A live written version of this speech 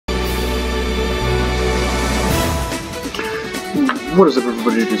What is up,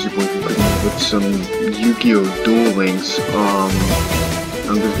 everybody? It is your boy with some YuGiOh Duel Links.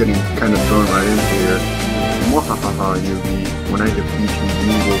 I'm just getting kind of thrown right in here. Mwahaha, Yugi. When I defeat you,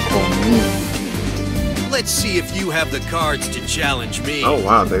 you will call me. Let's see if you have the cards to challenge me. Oh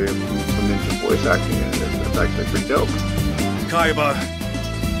wow, they come into voice acting in this. That's actually pretty dope. Kaiba,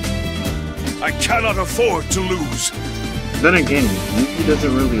 I cannot afford to lose. Then again, Yugi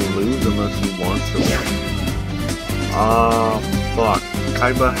doesn't really lose unless he wants to win. Fuck.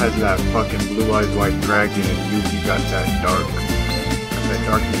 Kaiba has that fucking blue-eyed white dragon and Yugi got that dark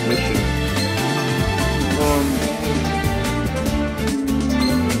mission.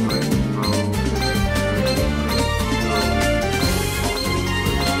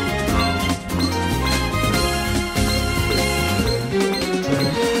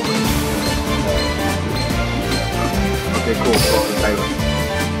 Okay, cool. Kaiba.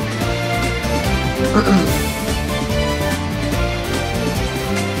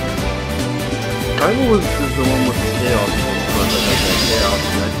 Kaiba was the one with the chaos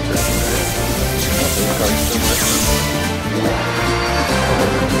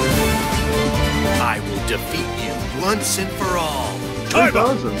I will defeat you once and for all.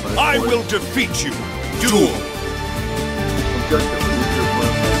 Kaiba, I will defeat you. Duel.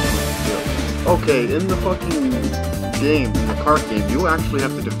 Okay, in the fucking game, in the card game, you actually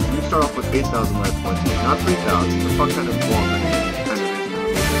have to you start off with 8,000 life points, not 3,000. The fuck kind of form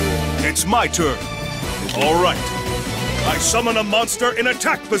It's my turn. All right. I summon a monster in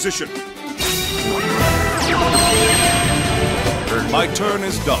attack position. My turn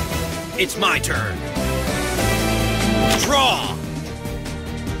is done. It's my turn. Draw.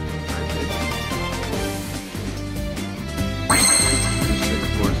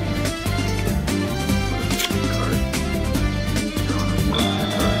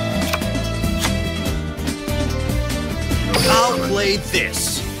 I'll play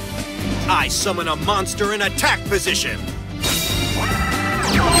this. I summon a monster in attack position. I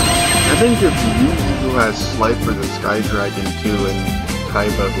think it's Yugi who has Slifer the Sky Dragon too, and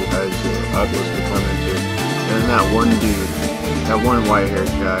Kaiba who has Utmost the Tormentor. And then that one dude, that one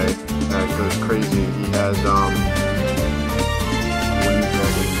white-haired guy that goes crazy, he has Wind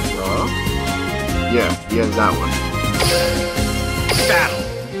Dragon. Yeah, he has that one. Battle.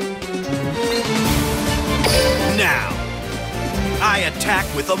 Now. I attack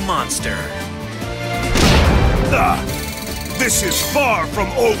with a monster. This is far from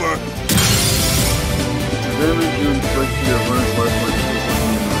over. Damage you inflict to your opponent's life points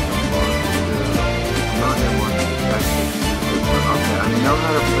not him on the attack. Okay, I know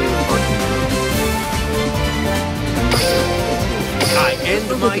how to play the fucking. I end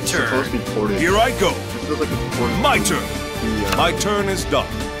my turn. Here I go. Like my turn. My turn is done.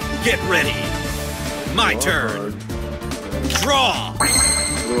 Get ready. My turn. Draw!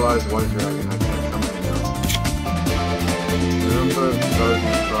 Blue Eyes White Dragon, I can't summon it now. Remember, stars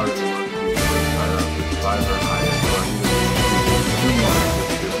and stars and monsters with 5 or higher, so I'm going to use 2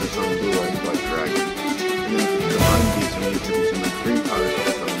 monsters for some Blue Eyes White Dragon. And then to combine these, I need to be summoning 3 powers to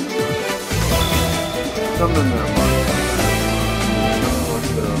summon them. Summon that monster. Summon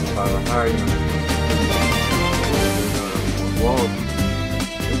monster on 5 or higher, well,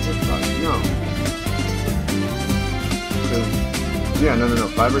 it's just like, no. Yeah, no,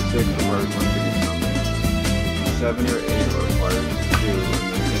 5 or 6 requires 1 to be summoned. 7 or 8 requires 2,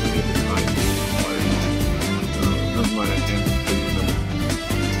 and then any of the time requires 1. So, never mind, I can't just do them.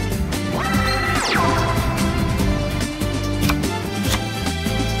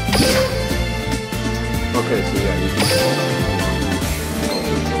 Okay, so yeah, you can...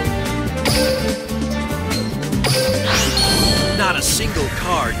 Not a single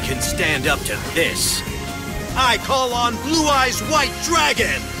card can stand up to this. I call on Blue Eyes White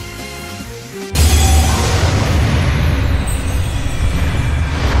Dragon!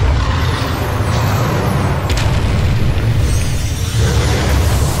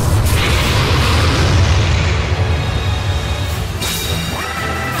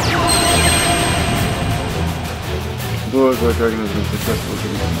 Blue Eyes White Dragon has been successful to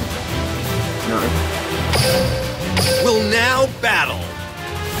Will now battle.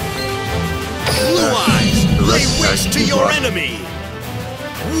 Blue Eyes! Lay waste to your enemy!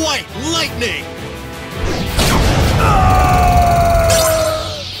 White Lightning!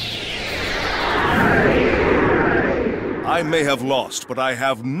 I may have lost, but I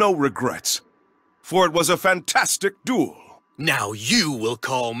have no regrets. For it was a fantastic duel. Now you will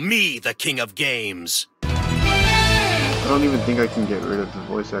call me the King of Games. I don't even think I can get rid of the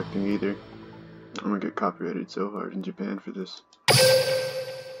voice acting either. I'm gonna get copyrighted so hard in Japan for this.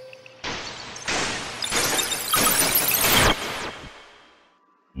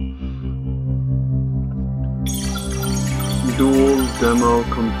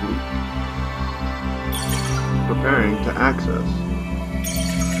 Duel complete. Preparing to access.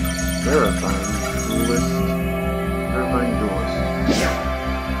 Verifying duelist. Verifying duelist.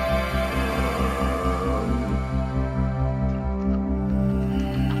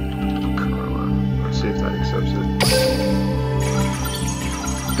 Let's see if that accepts it.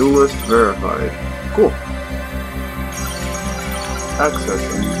 Duelist verified. Cool.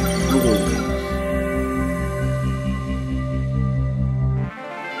 Accessing duel links.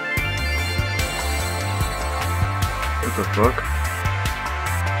 What the fuck?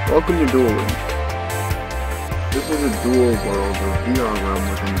 Welcome to Duel Link. This is a dual world or VR realm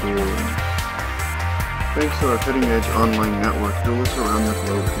within Duel Link. Thanks to our cutting-edge online network, duelists around the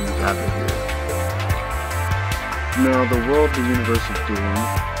globe can gather here. Now, the universe of dueling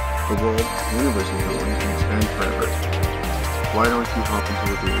can expand forever. Why don't you hop into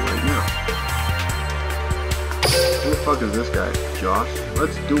a duel right now? Who the fuck is this guy? Josh?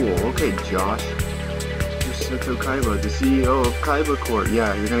 Let's duel. Okay, Josh. You're Seto Kaiba, the CEO of Kaiba Corp.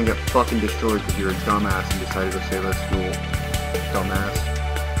 Yeah, you're gonna get fucking destroyed because you're a dumbass and decided to say let's duel. Dumbass.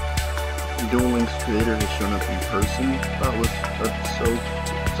 Duel Link's creator has shown up in person.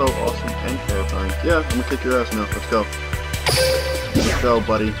 That's so awesome and terrifying. Yeah, I'm gonna kick your ass now. Let's go. Let's go,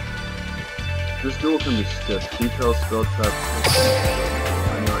 buddy. This duel can be skipped. Details, spell trap.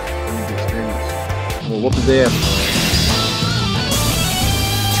 Anyway, I need the experience. Well, what was they at?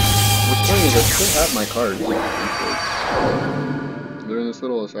 What's funny is I still have my cards. They're in this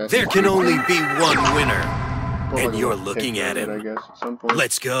little assassin. There can only be one winner. Well, And you're looking at him. I guess, at some point.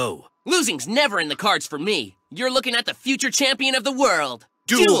 Let's go. Losing's never in the cards for me. You're looking at the future champion of the world.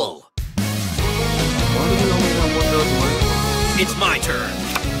 Duel! Why do we only have one dozen left? It's my turn.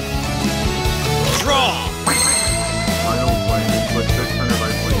 Draw! Final point. Put 600 by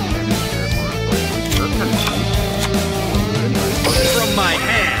playing damage there for a play. That's kind of cheap. From my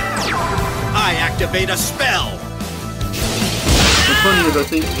hand, I activate a spell. What's funny is I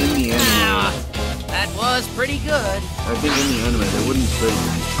think in the anime, That was pretty good. they wouldn't say a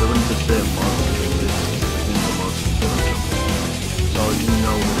monster, they would say in the monster. So you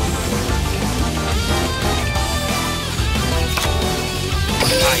know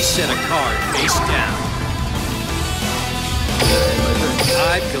I set a card face down.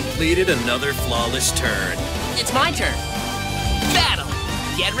 I've completed another flawless turn. It's my turn. Battle.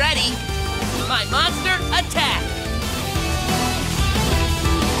 Get ready. My monster attack.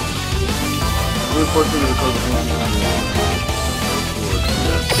 Unfortunately, the card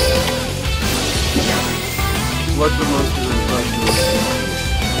select the monster and try to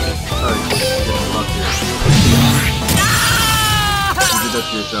block here. You did that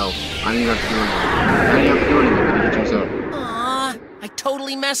to yourself. I didn't have to do anything. I didn't have to do anything. You did it yourself. Aw, I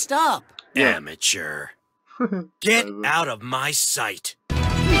totally messed up. Yeah. Amateur. Get out of my sight.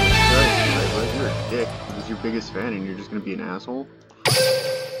 Right, you're a dick. He's your biggest fan and you're just gonna be an asshole?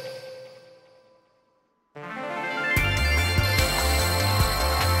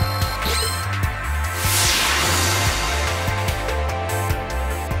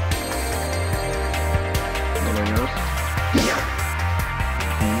 Anything else?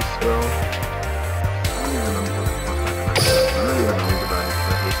 D-spell? I don't even know what the fuck I'm not even worried about it,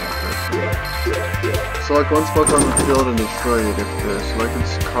 but I hate that person. Select one spell card on the field and destroy it. If the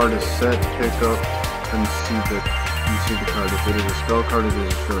selected card is set, pick up and see the card. If it is a spell card, it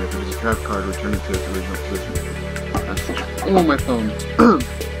is destroyed. If it is a trap card, return it to its original position. Oh, my phone.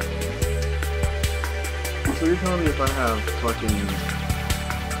 So you're telling me if I have fucking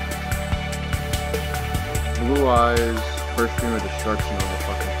blue eyes, first stream of destruction on the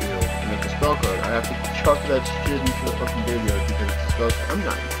fucking field, and if it's a spell card, I have to chuck that shit into the fucking graveyard because it's a spell card. I'm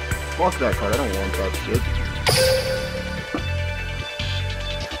not. Fuck that card, I don't want that shit.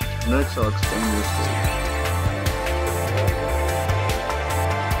 Next, I'll extend this stage.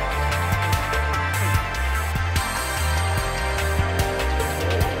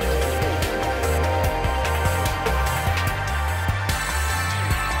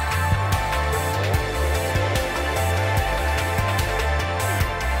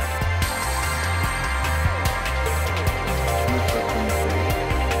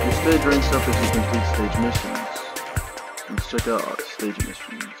 Stage ranks up as you complete stage missions. Let's check out stage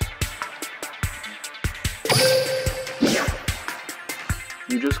missions.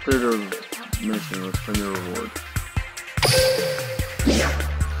 You just cleared a mission. Let's claim your reward.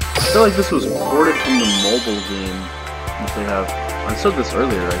 I feel like this was ported from the mobile game that they have. I said this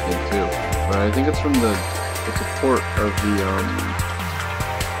earlier, I think, too. But I think it's from the... It's a port of the,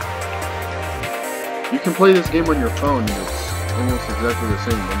 You can play this game on your phone, and it's almost exactly the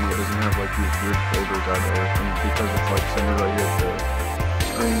same, only it doesn't have like these weird folders out there, and because it's like centered right here at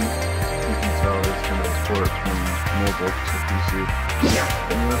screen, you can tell it's kind of a port from mobile to PC.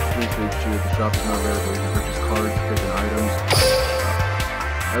 And you have to please stage 2. The shop is not available. You can purchase cards, pick and items.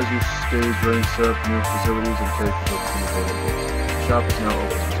 As your stage ranks up, new facilities and characters will become available. The shop is now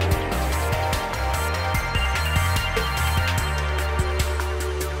open.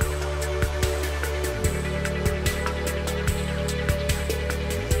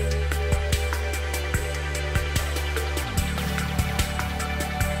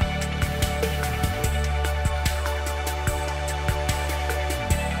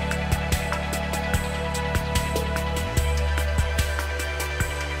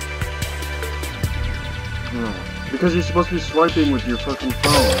 Because you're supposed to be swiping with your fucking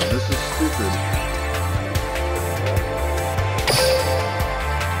phone. This is stupid.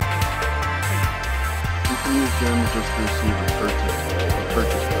 You can use gems just to receive a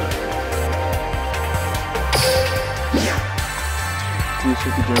purchase back. Use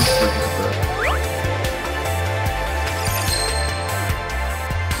 50 gems to purchase it back.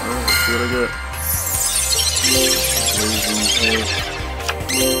 Alright, let's see what I get.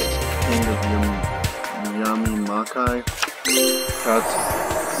 King of Yami Makai, Cat's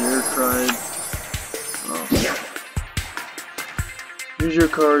Ear Tried. Oh. Use your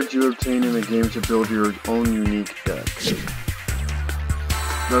cards you obtain in the game to build your own unique deck.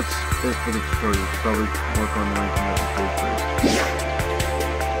 That's it for the tutorial. You should probably work on ranking up the stage first.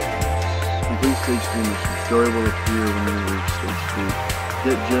 Complete stage 3 missions. Story will appear when you reach stage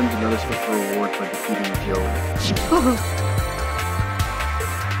 3. Get gems and other special rewards by defeating Joey.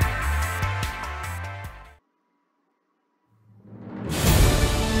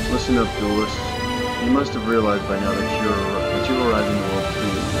 Listen up, duelists. You must have realized by now that you've arrived in the world of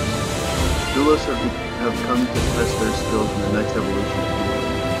dueling. Duelists have come to test their skills in the next evolution of dueling.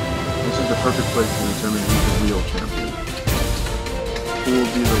 This is the perfect place to determine who's the real champion. Who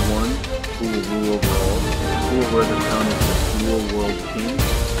will be the one who will rule over all? Who will wear the crown as the Duel World King?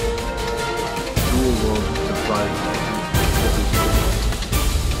 Duel World defies every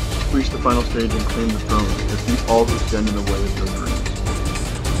stage. Reach the final stage and claim the throne. Defeat all who stand in the way of your dreams.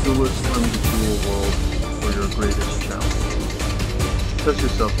 Duelists come to Duel World for your greatest challenge. Test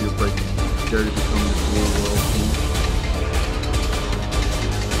yourself, you break. Dare to become the Duel World King.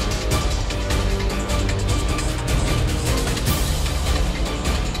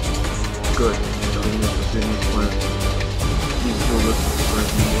 Good. Nothing is pursuing these plans. These duelists serve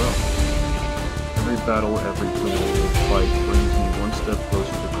me well. Every battle, every duel, fight brings me one step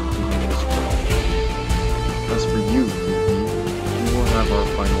closer to completing this world. As for you, we will have our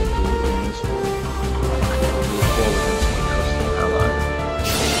final duel in this world. We will fall against my trusted ally.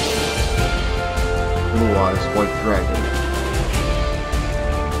 Blue Eyes, White Dragon.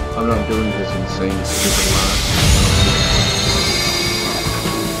 I'm not doing this insane stupid laugh.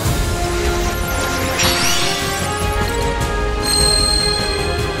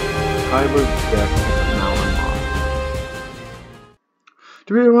 Kaiba's deck is now unlocked.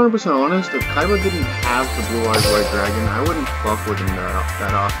 To be 100% honest, if Kaiba didn't have the Blue Eyes White Dragon, I wouldn't fuck with him that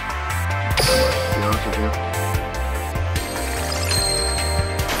often. To be honest with you.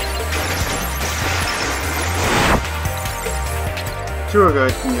 Tour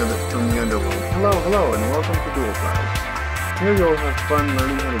guide from the Underworld. Hello, and welcome to Duel Trials. Here you'll have fun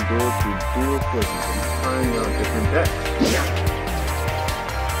learning how to duel through duel quizzes and trying out different decks.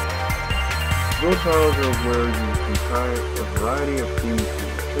 Duel Trials are where you can try a variety of themed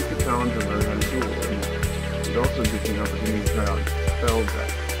tools. Take the challenge and learn how to duel, and it also gives you an opportunity to try out spell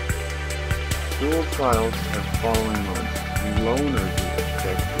decks. Duel Trials have following modes. Loner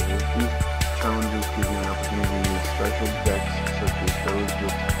deck duels. These challenges give you an opportunity to use special decks such as those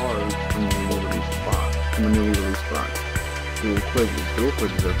with cards from a newly released box. Duel quizzes. Duel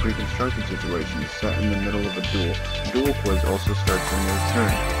quizzes are pre-constructed situations set in the middle of a duel. The duel quiz also starts on your turn.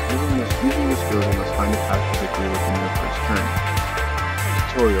 Using this skill, you must find a path to victory within your first turn.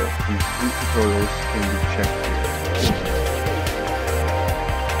 Tutorial. Complete tutorials can be checked here.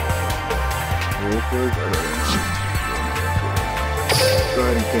 Duel quiz? I really not. Go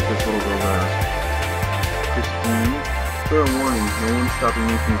ahead and kick this little girl's ass. Christine. Fair warning, no one's stopping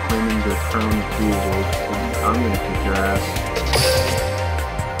me from claiming the crown of Duel World. I'm gonna kick your ass.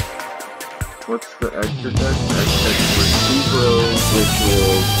 What's the extra deck? Extra deck for Synchro,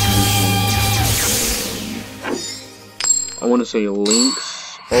 Ritual, I want to say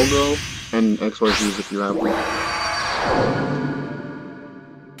Link's Pogo, and XYZs if you have one.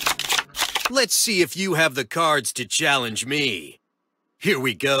 Let's see if you have the cards to challenge me. Here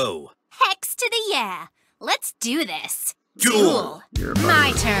we go. Hex to the yeah. Let's do this. Duel!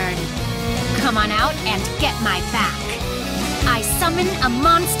 My turn. Come on out and get my back. I summon a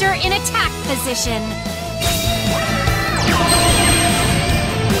monster in attack position.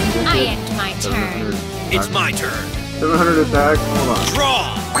 I end my turn. It's my turn. 700 attack. Hold on.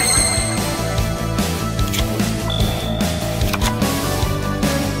 Draw!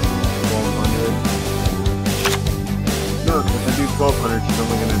 1200. No, if I do 1200, she's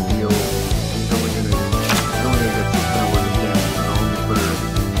only gonna deal. She's only gonna get 600 worth of damage. So I'll only put her at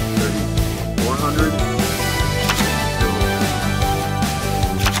 3400.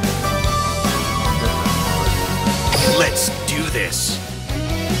 Let's do this.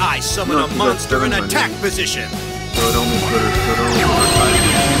 I summon a monster in attack position. So it only put her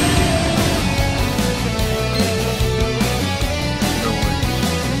 500.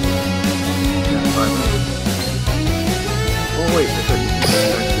 Yeah, 500. Oh wait, I thought you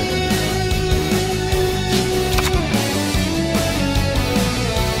said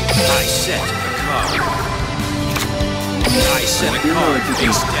I set a card. I set a card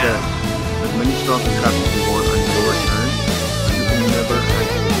face down. As many spells and traps as you want on your turn, you can never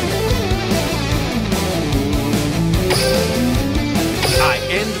activate. I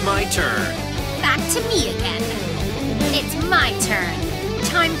end my turn. Back to me again. It's my turn.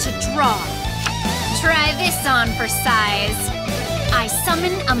 Time to draw. Try this on for size. I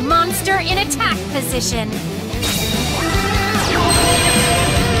summon a monster in attack position.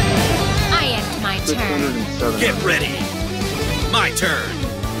 I end my turn. 607. Get ready. My turn.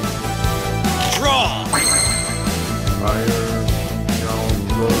 Draw. Fire, yell,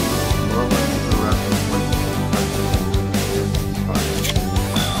 blow, into the rest of the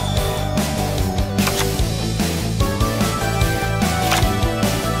fire.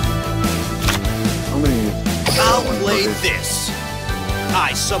 I'm gonna use. I'll play this.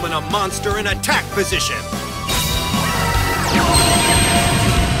 I summon a monster in attack position.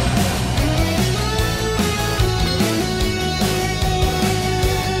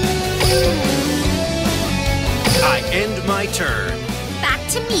 I end my turn. Back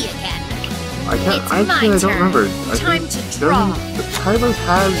to me again. I can't. It's I my don't turn. remember. Time to draw. The Tylos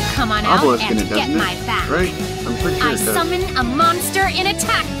has Come on out obelisk in and it, doesn't get it? my back. Right? I'm pretty sure I it does. summon a monster in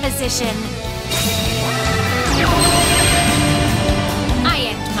attack position.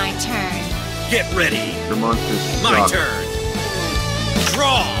 I end my turn. Get ready. The monsters My suck. turn.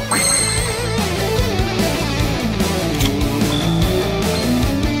 Draw.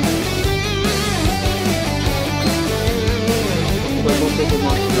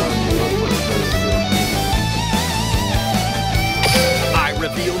 I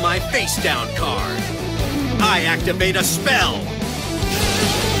reveal my face down card. I activate a spell.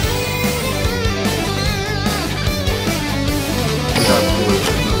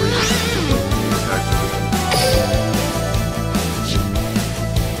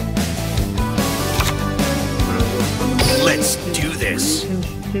 Let's do this.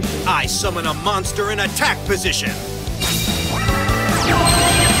 I summon a monster in attack position.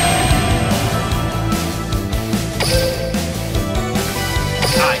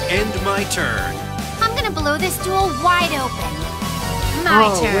 I end my turn. I'm gonna blow this duel wide open.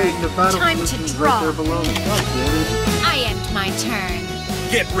 My turn. Wait, the battle Time to position's draw. right there below me. God damn it. I end my turn.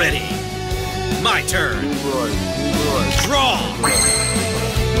 Get ready. My turn. New blood. Draw.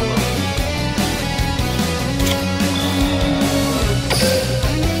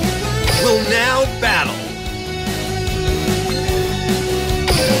 Will now battle.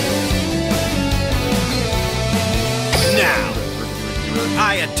 Now,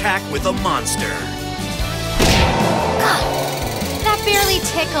 I attack with a monster. That barely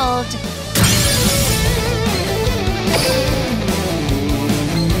tickled.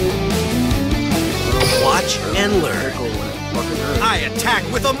 Watch and learn. I attack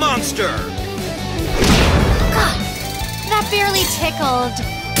with a monster. That barely tickled.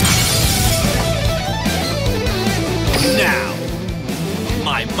 Now,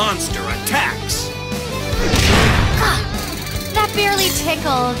 my monster attacks. That barely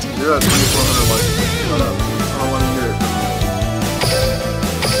tickled. You're at 2400 life. Shut up. I don't want to hear it from you.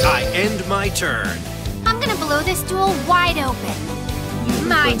 I end my turn. I'm gonna blow this duel wide open.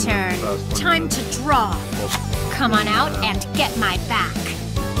 My turn. Time to draw. Come on out and get my back.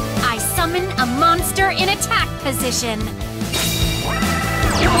 I summon a monster in attack position.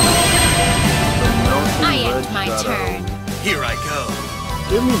 I end my turn. Here I go.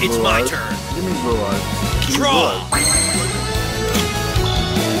 Give me It's blue my eyes. turn. Give me blue eyes. Give me Draw. blue eyes.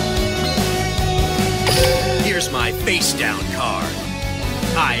 Here's my face down card.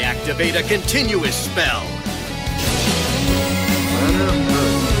 I activate a continuous spell.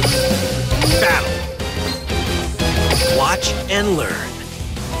 Battle. Watch and learn.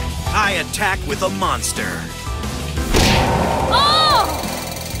 I attack with a monster.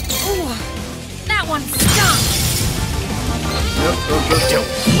 That one stung! Don't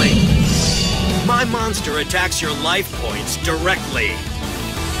blink. My monster attacks your life points directly.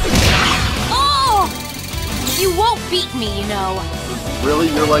 Oh! You won't beat me, you know. Really?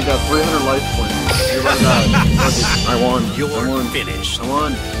 You're like at 300 life points. You're like that. I won. You're finished. I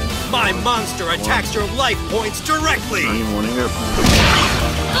won. My monster attacks your life points directly. I don't even want to hear from you.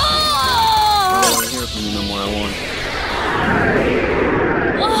 I don't want to hear from you no more. I won.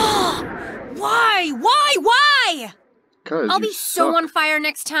 Oh! Why? Why? I'll be so suck. on fire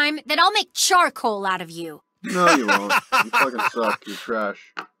next time that I'll make charcoal out of you. No, you won't. You fucking suck. You're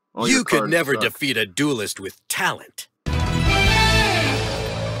trash. All your You could cards never suck. defeat a duelist with talent.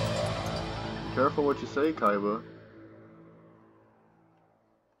 Careful what you say, Kaiba.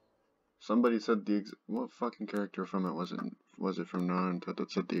 Somebody said what fucking character from it was it from Naruto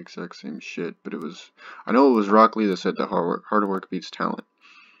that said the exact same shit? But it was, I know it was Rock Lee that said that hard work beats talent.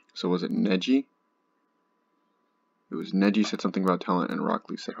 So was it Neji? It was Neji said something about talent, and Rock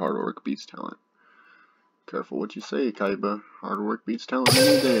Lee said hard work beats talent. Careful what you say, Kaiba. Hard work beats talent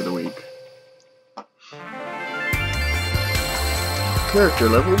any day of the week. Character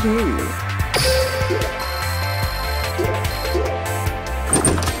level 2.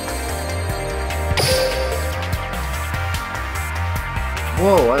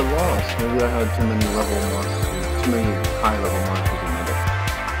 Whoa, I lost. Maybe I had too many high level monsters in my deck.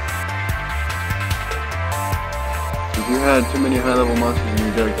 If you had too many high level monsters in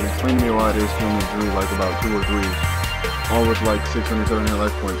your deck, then explain to me why it is you only drew like about 2 or 3. All with like 600, 700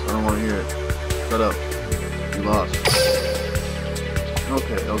 life points. I don't want to hear it. Shut up. You lost.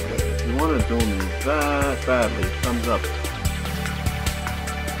 Okay. If you want to duel me that badly, thumbs up.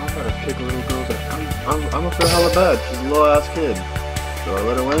 I'm about to kick a little girl that I'm gonna feel hella bad. She's a little ass kid. Do I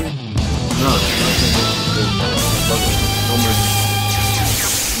let her win? No, I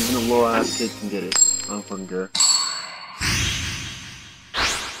think even a little ass kid can get it. I don't fucking care.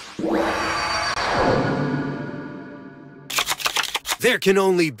 There can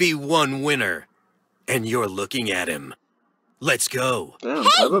only be one winner, and you're looking at him. Let's go. Damn, Hey!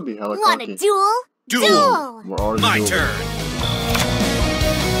 that would be hella Want cocky. a duel? Duel! We're already My dueling. turn.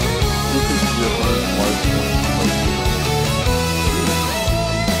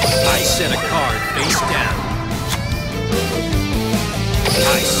 I set a card face down.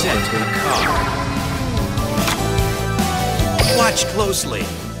 I set a card. Watch closely.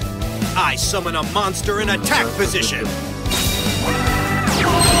 I summon a monster in attack position.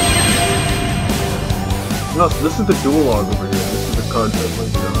 No, so this is the dual log over here. This is the card that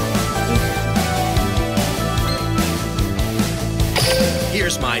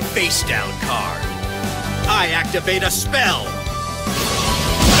Here's my face down card. I activate a spell.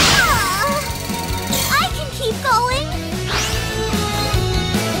 I can keep going.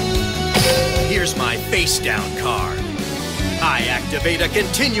 Here's my face down card. I activate a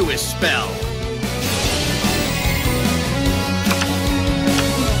continuous spell.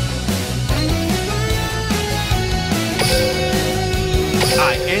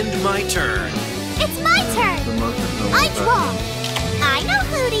 I end my turn. It's my turn. I draw. I know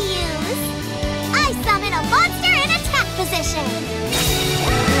who to use. I summon a monster in attack position.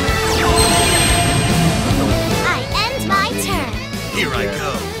 I end my turn. Here I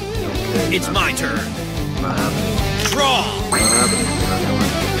go. It's my turn. Not happening. Draw. Not happening.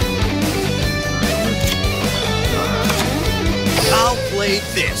 I'll play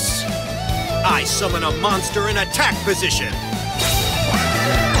this. I summon a monster in attack position.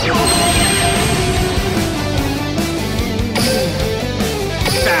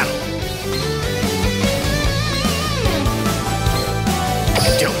 Battle.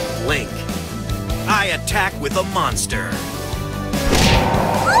 Don't blink. I attack with a monster.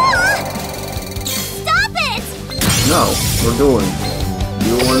 Stop it! No, we're doing.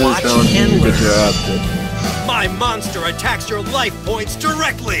 You wanted Watch to challenge me, and you get learn. your ass kicked. My monster attacks your life points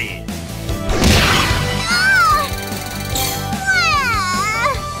directly.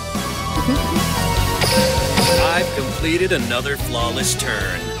 I've completed another flawless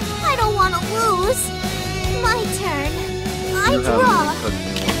turn. I don't want to lose. My turn. I You draw. haven't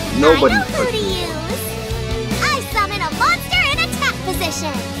touched me. Nobody's I know who touched to me. use. I summon a monster in attack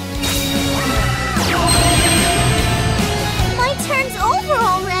position. My turn's over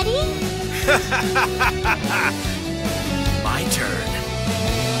already. My turn.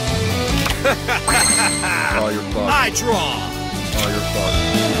 Oh, you're fucked. I draw. Oh, you're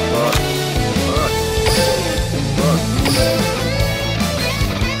fucked. Fuck.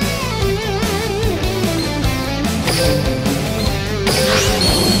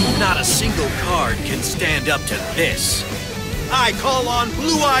 Not a single card can stand up to this. I call on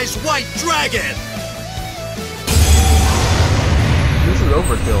Blue Eyes White Dragon.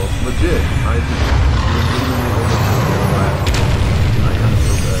 overkill. Legit. I just legitimately overkill last. And I kind of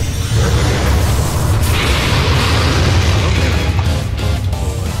feel bad.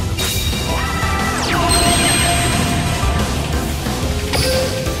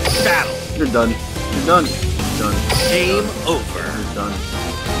 Battle. You're done. You're done. You're done. Game over. You're done.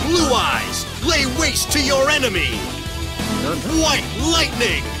 Blue Eyes, lay waste to your enemy. You're done. White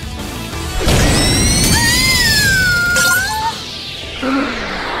Lightning.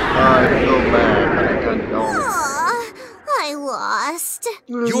 I feel bad. I don't. Aw, I lost.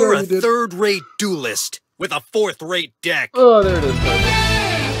 You're a third-rate duelist with a fourth-rate deck. Oh, there it is.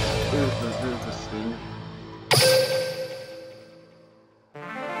 Here's the sting.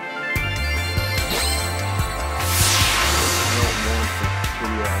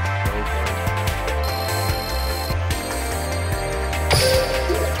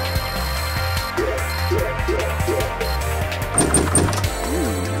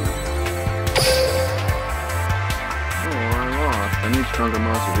 I need stronger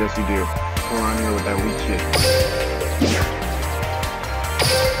monsters, yes you do. Come on here with that weak shit.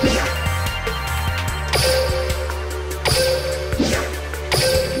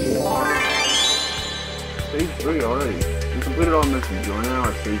 Stage 3 already. We completed all missions. You're now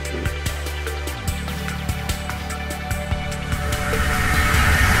at stage 3.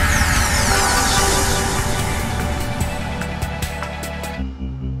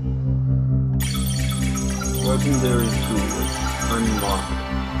 Legendary tools unlocked.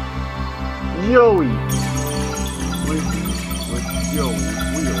 Joey! With Joey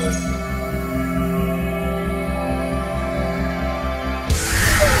Wheeler.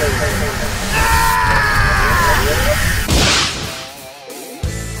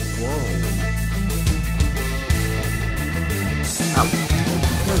 Whoa. Ow. You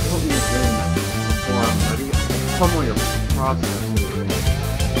can't put me in before I'm ready. Some way of processing it.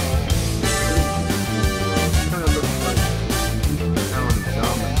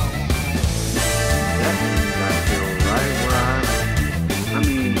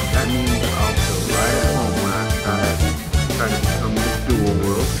 That means I'll feel right at home when I try to become the dual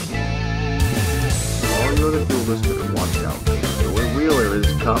world king. So all you other duelists better watch out. Joey Wheeler is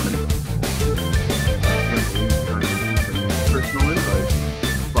coming. I can't believe I need some personal invite.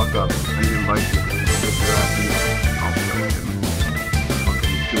 Fuck up. I didn't invite you. If you're asking me, I'll show him.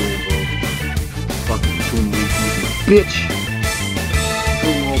 Fucking dual world. Fucking two-man bitch.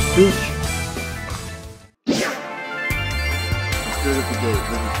 Two-world bitch. Good at the gate.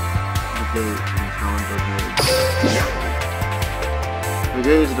 This is the gate and challenge legendary. The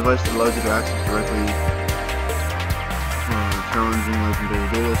gate is a device that allows you to access directly challenging legendary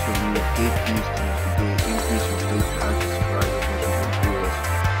duelists. You'll need gate keys to use the gate. Increase your stage to access a variety of legendary duelists.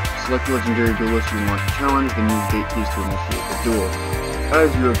 Select the legendary duelist you want to challenge, then use gate keys to initiate the duel.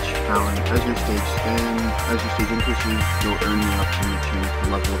 As your stage increases, you'll earn the option to change the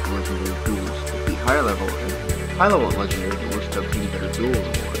level of the legendary duelist. At the higher level legendary duelist to obtain better duel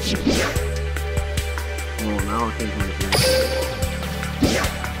rewards. Well, now I think I'm doing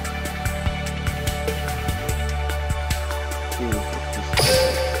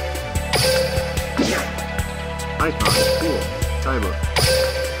Icon, cool. Cyber.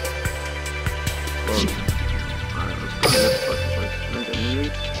 Close. Alright, let's go to this fucking place. Can I get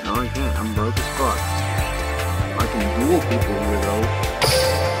anything? No, I can't. I'm broke as fuck. I can duel people here, though.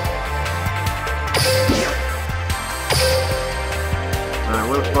 Alright,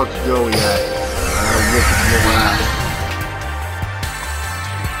 where the fuck's Joey at? I'm gonna whip his ass.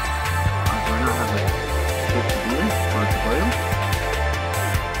 Do I not have a shit to do? Or to play him?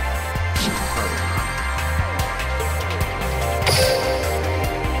 Probably not.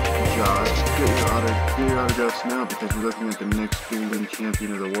 Josh, get your autographs now because you're looking at the next dueling champion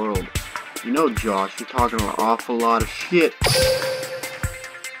of the world. You know, Josh, you're talking an awful lot of shit.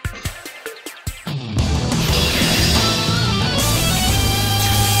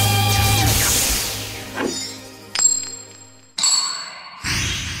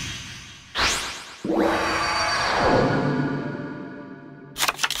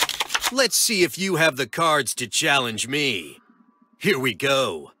 Let's see if you have the cards to challenge me. Here we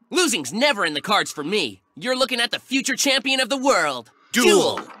go. Losing's never in the cards for me. You're looking at the future champion of the world.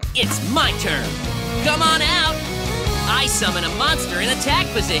 Duel. It's my turn. Come on out. I summon a monster in attack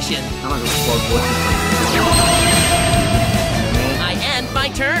position. I end my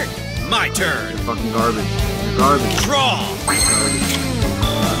turn. My turn. You're fucking garbage. You're garbage. Draw. Garbage.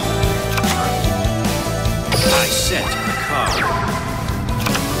 I set the card.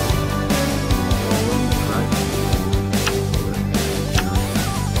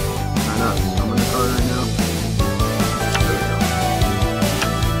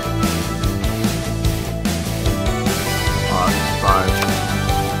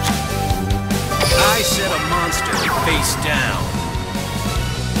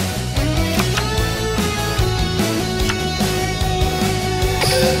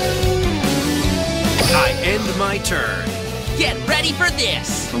 end my turn. Get ready for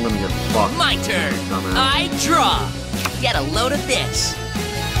this. I'm gonna get fucked. My turn. Dumbass. I draw. Get a load of this.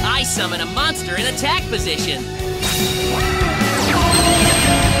 I summon a monster in attack position.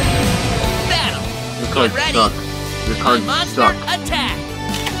 Battle. Your Get card ready. suck. Your My card monster suck. attack.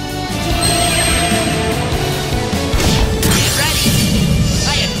 Get ready.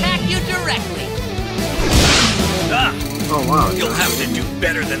 I attack you directly. Ah, Oh wow. you'll have to do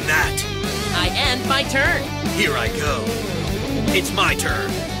better than that. I end my turn. Here I go. It's my turn.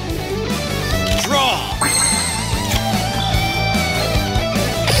 Draw!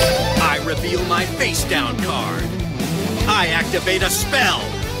 I reveal my face down card. I activate a spell.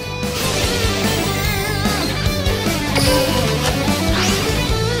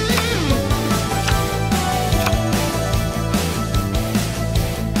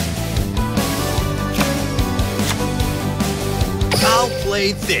 I'll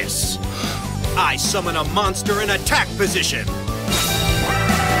play this. I summon a monster in attack position.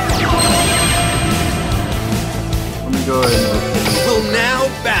 Let me go ahead and Will now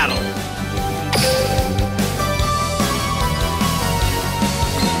battle.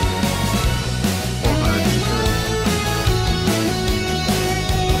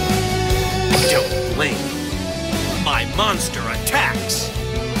 Don't blink. My monster attacks.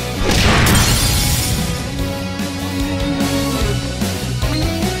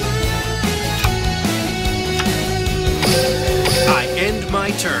 I end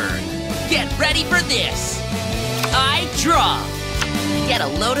my turn. Get ready for this. I draw. Get a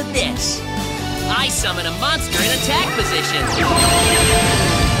load of this. I summon a monster in attack position.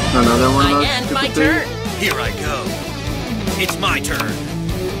 Another one of I those end my stupid turn. things? Here I go. It's my turn.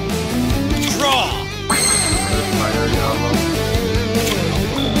 Draw. That's fire, Yellow.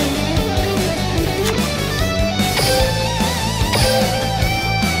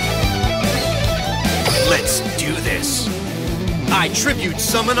 Let's do this. I tribute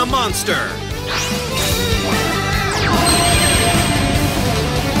summon a monster.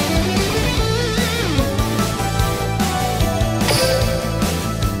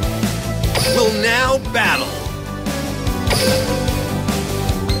 Will now battle.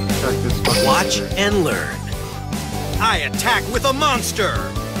 Check this fucking Watch shit. and learn. I attack with a monster.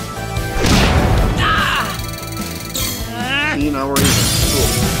 See, now we're even. Cool.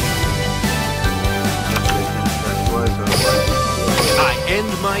 I end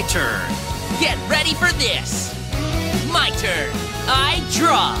my turn. Get ready for this. My turn. I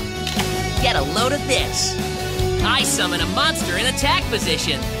draw. Get a load of this. I summon a monster in attack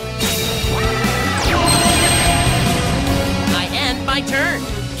position. I end my turn.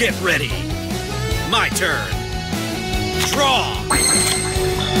 Get ready. My turn. Draw.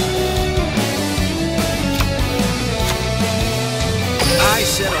 I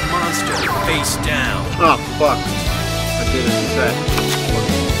set a monster face down. Oh, fuck. I didn't set.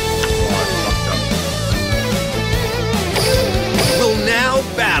 Oh, I fucked up. Will now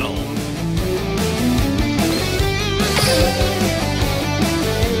battle.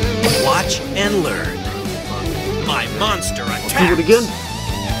 Watch and learn. My monster attacks. Do it again.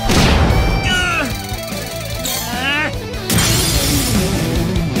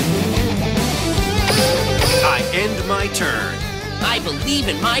 I end my turn. I believe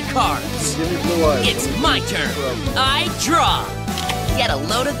in my cards. Give me blue eyes. It's my turn. I draw. Get a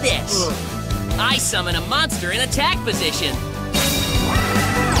load of this. I summon a monster in attack position.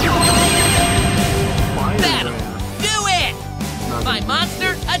 Battle. Do it. My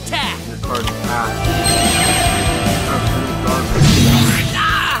monster attack. Your card's ass.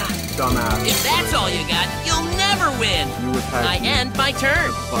 Ah! Dumbass. If that's all you got, you'll never win. You attack I me. end my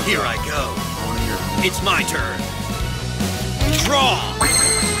turn. Fuck Here up. I go. One of your- It's my turn. Draw.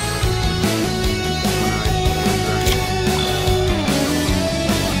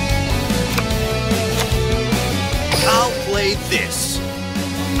 I'll play this.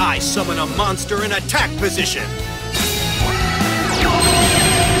 I summon a monster in attack position.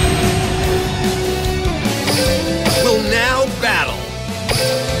 Will now battle.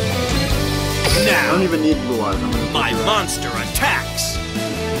 I don't Now, even need blue eyes. I'm gonna my put your monster attacks.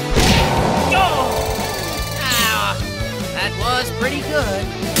 Ah, that was pretty good.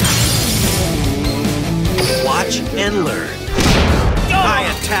 Watch and learn. I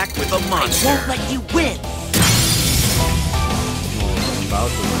attack with a Won't monster. let you win. I'm about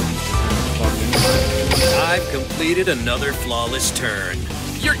to win. Fucking I've completed another flawless turn.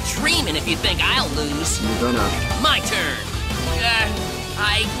 You're dreaming if you think I'll lose. You're gonna. My turn.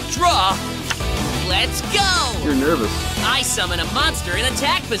 I draw. Let's go. You're nervous. I summon a monster in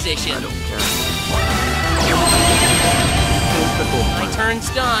attack position. I don't care. Tentacle My punch. turn's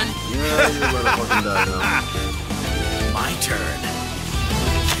done. Yeah, you better fucking die now. My turn.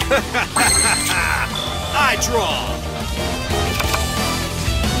 I draw.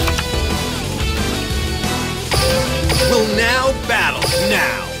 We'll now battle.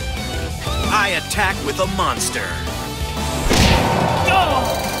 Now. I attack with a monster.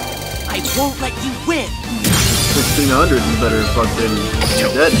 I won't let you win. 1600, you better fucking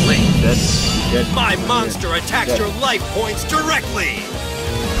dead. Dead. Dead. My monster attacks your life points directly.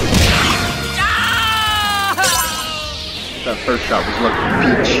 That first shot was like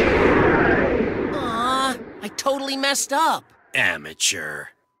peach. Aw, I totally messed up. Amateur.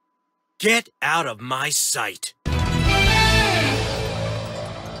 Get out of my sight.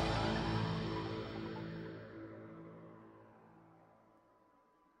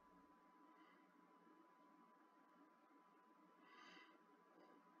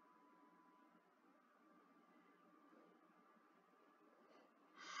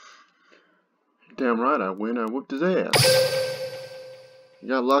 Damn right I win. I whooped his ass. You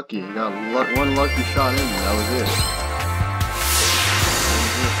got lucky. You got one lucky shot in and that was it.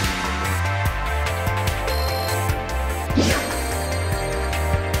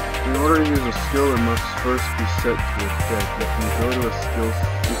 In order to use a skill, it must first be set to a deck. You can go to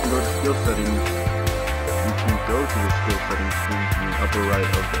skill settings. You can go to the skill settings screen from the upper right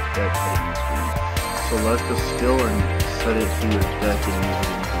of the deck settings screen. Select the skill and set it to your deck and use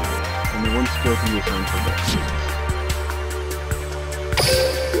it in Duel. Only one skill can be assigned for deck.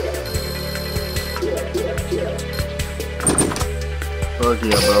 Fuck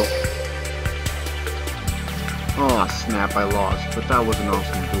yeah, bro. Aw, snap, I lost. But that was an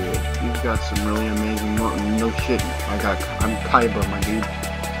awesome duel. You've got some really amazing no shit. I'm Kaiba, my dude.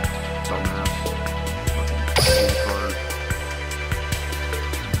 Dumbass. Fucking card.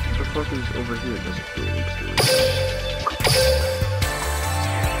 What the fuck is over here? Does it feel mysterious?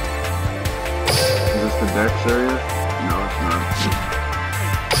 Is this the Dex area? No, it's not.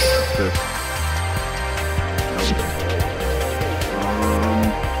 It's this.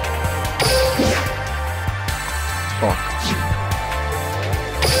 Fuck.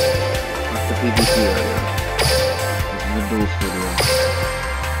 That's the PvP area. This is the duel studio.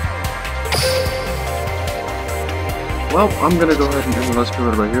 Well, I'm gonna go ahead and end the Let's Go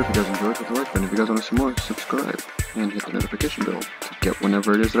right here. If you guys enjoyed, hit the like button. If you guys want to see more, subscribe. And hit the notification bell to get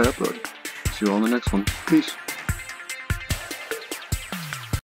whenever it is that I upload. See you all in the next one. Peace.